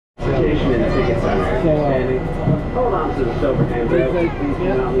Station and ticket center. So, hold on to the silver handrail.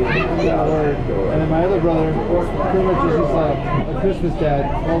 And then my other brother, pretty much is just a Christmas dad.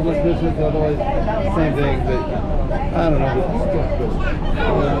 Calls us Christmas, otherwise same thing. But I don't know.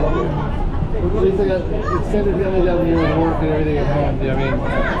 At least I got extended family down here with work and everything at home. You know what I mean?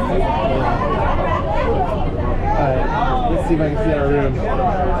 Alright, let's see if I can see our room.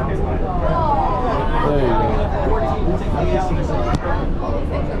 There you go.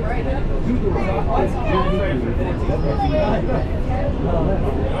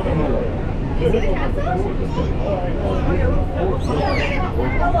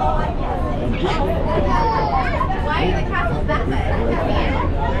 Why are the castles that way?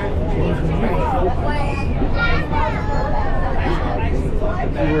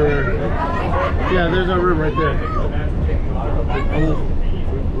 Yeah, there's our room right there.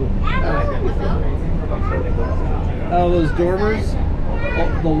 Oh, those dormers? Oh,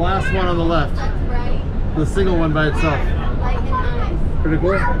 the last one on the left. The single one by itself. Pretty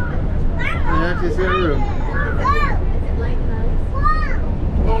cool. You actually see our room.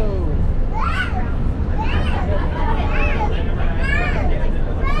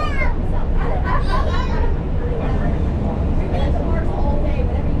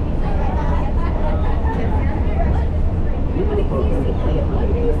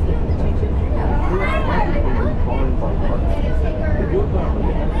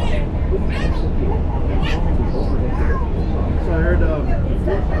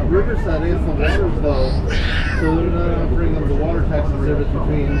 Riverside is the waters though, so they're not offering them the water taxi service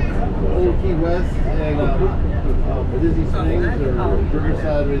between Old Key West and Disney Springs or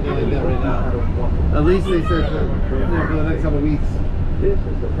Riverside or anything like that right now. At least they said for the next couple of weeks. This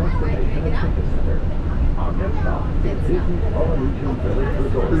is the transportation ticket center.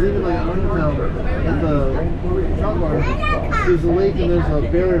 There's even like Undertown at the Trout Bar, there's a lake and there's a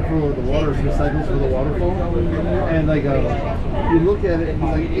barrier for the water recycles for the waterfall, and like you look at it and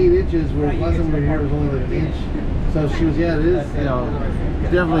it's like 8 inches, where last time we were here it was only like an inch. So she was, yeah, it is, you know,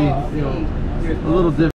 definitely, you know, a little different.